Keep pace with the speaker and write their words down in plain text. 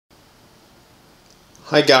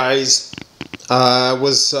Hi guys, I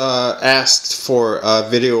was asked for a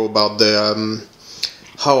video about the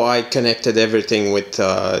how I connected everything with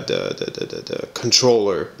the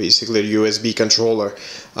controller, basically the USB controller,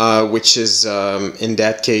 which is in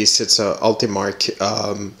that case it's a Ultimarc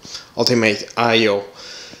Ultimate I.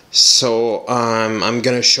 So I'm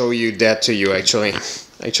gonna show you that to you actually.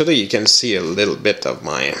 Actually, you can see a little bit of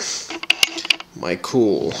my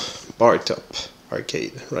cool bar top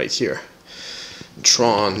arcade right here.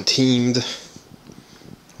 Tron themed,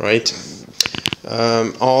 right?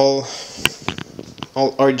 All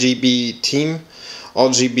RGB theme,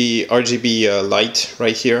 RGB Light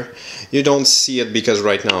right here. You don't see it because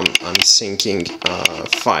right now I'm syncing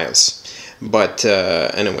files, but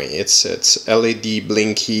anyway, it's LED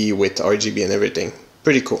blinky with RGB and everything.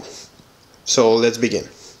 Pretty cool. So let's begin.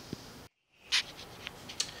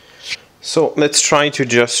 So let's try to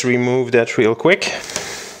just remove that real quick.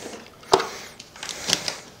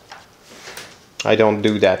 I don't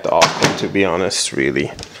do that often, to be honest,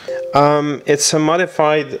 really. It's a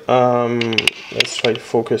modified, let's try to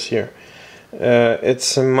focus here.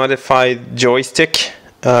 It's a modified joystick.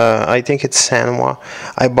 I think it's Sanwa.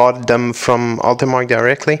 I bought them from Ultimarc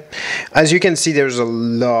directly. As you can see, there's a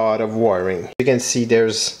lot of wiring. You can see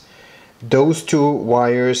there's those two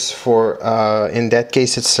wires for, in that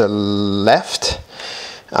case, it's a left.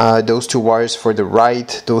 Those two wires for the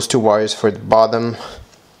right. Those two wires for the bottom.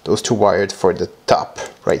 Those two wired for the top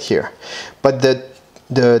right here. But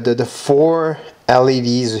the four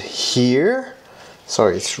LEDs here,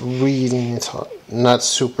 sorry, it's not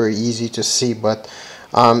super easy to see, but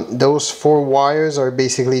those four wires are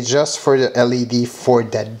basically just for the LED for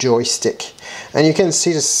that joystick. And you can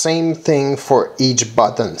see the same thing for each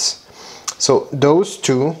buttons. So those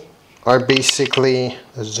two are basically,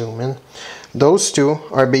 let's zoom in, those two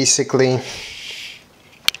are basically,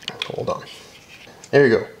 hold on. There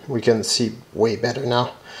you go, we can see way better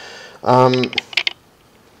now.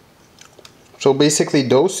 So basically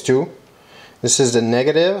those two, this is the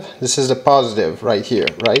negative, this is the positive right here,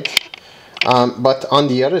 right? But on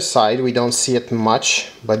the other side, we don't see it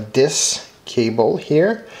much, but this cable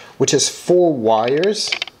here, which is four wires,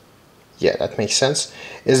 yeah, that makes sense,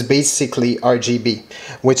 is basically RGB,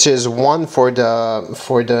 which is one for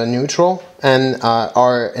the neutral, and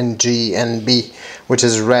R and G and B, which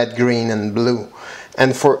is red, green, and blue.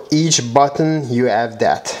 And for each button you have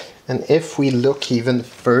that. And if we look even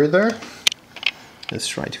further, let's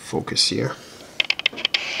try to focus here.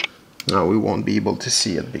 No, we won't be able to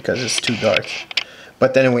see it because it's too dark.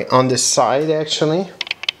 But anyway, on the side actually,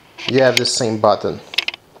 you have the same button.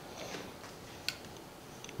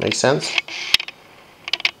 Make sense?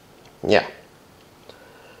 Yeah.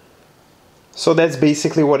 So that's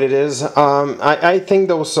basically what it is. I think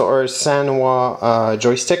those are Sanwa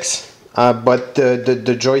joysticks. But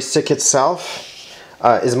the joystick itself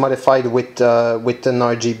is modified with an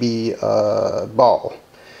RGB ball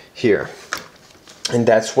here, and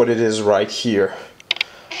that's what it is right here.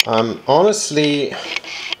 Honestly,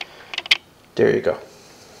 there you go,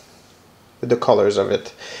 with the colors of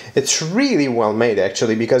it. It's really well made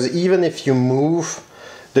actually, because even if you move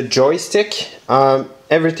the joystick,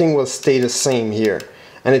 everything will stay the same here,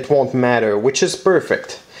 and it won't matter, which is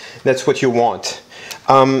perfect. That's what you want.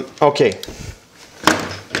 Okay,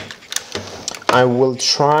 I will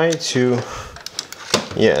try to,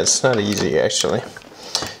 yeah, it's not easy actually,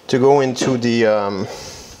 to go into the,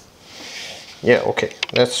 yeah, okay,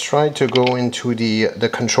 let's try to go into the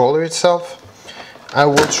controller itself. I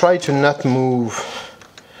will try to not move,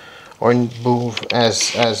 or move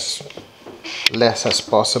as less as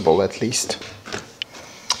possible at least.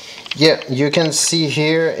 Yeah, you can see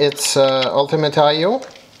here it's Ultimate I.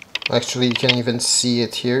 Actually, you can even see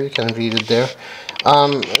it here, you can read it there.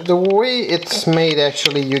 The way it's made,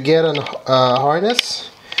 actually, you get a harness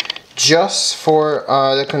just for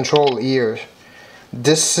the control here.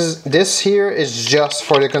 This here is just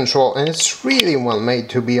for the control, and it's really well made,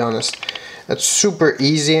 to be honest. It's super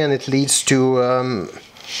easy, and it leads to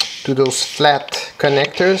those flat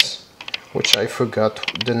connectors, which I forgot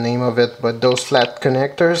the name of it, but those flat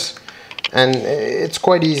connectors. And it's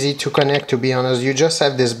quite easy to connect, to be honest. You just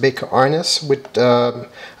have this big harness with,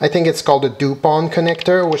 I think it's called a DuPont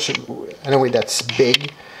connector, which, anyway, that's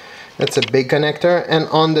big. That's a big connector. And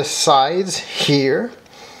on the sides here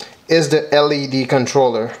is the LED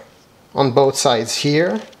controller on both sides,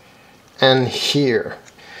 here and here.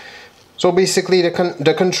 So basically the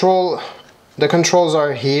controls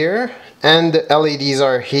are here and the LEDs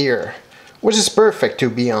are here, which is perfect, to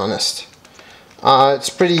be honest. It's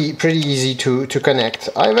pretty easy to connect.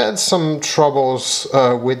 I've had some troubles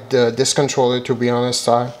with this controller, to be honest.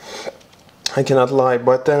 I cannot lie,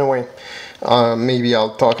 but anyway, maybe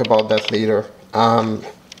I'll talk about that later.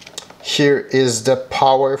 Here is the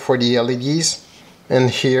power for the LEDs, and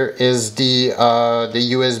here is the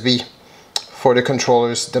USB for the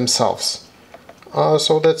controllers themselves.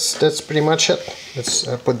 So that's pretty much it. Let's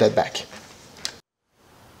put that back.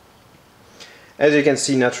 As you can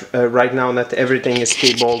see, right now not everything is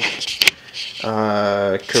cabled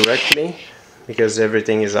correctly, because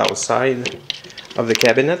everything is outside of the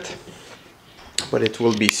cabinet, but it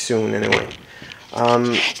will be soon anyway.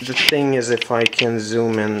 The thing is, if I can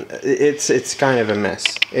zoom in, it's kind of a mess.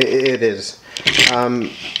 It is,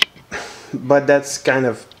 but that's kind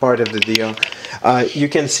of part of the deal. You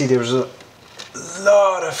can see there's a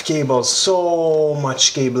lot of cables, so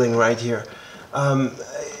much cabling right here.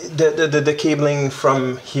 The cabling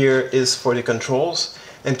from here is for the controls,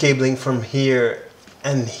 and cabling from here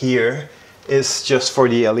and here is just for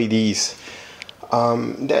the LEDs.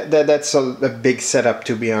 That's a big setup,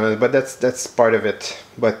 to be honest, but that's part of it.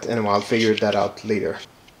 But anyway, I'll figure that out later.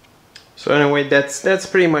 So anyway, that's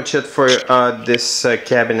pretty much it for this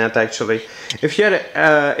cabinet. Actually, if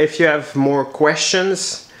you have more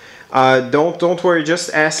questions, don't worry, just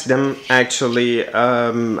ask them. Actually,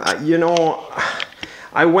 you know,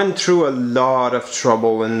 I went through a lot of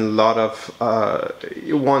trouble and a lot of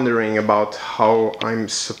wondering about how I'm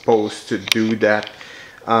supposed to do that.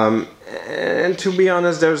 And to be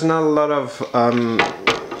honest, there's not a lot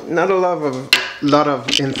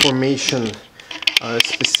of information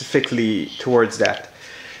specifically towards that.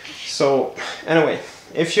 So anyway,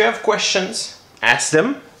 if you have questions, ask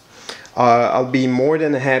them. I'll be more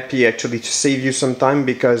than happy actually to save you some time,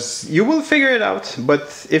 because you will figure it out.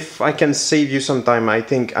 But if I can save you some time, I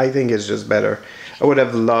think it's just better. I would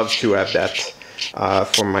have loved to have that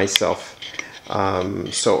for myself.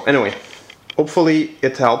 So anyway, hopefully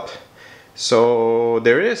it helped. So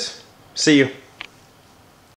there it is. See you.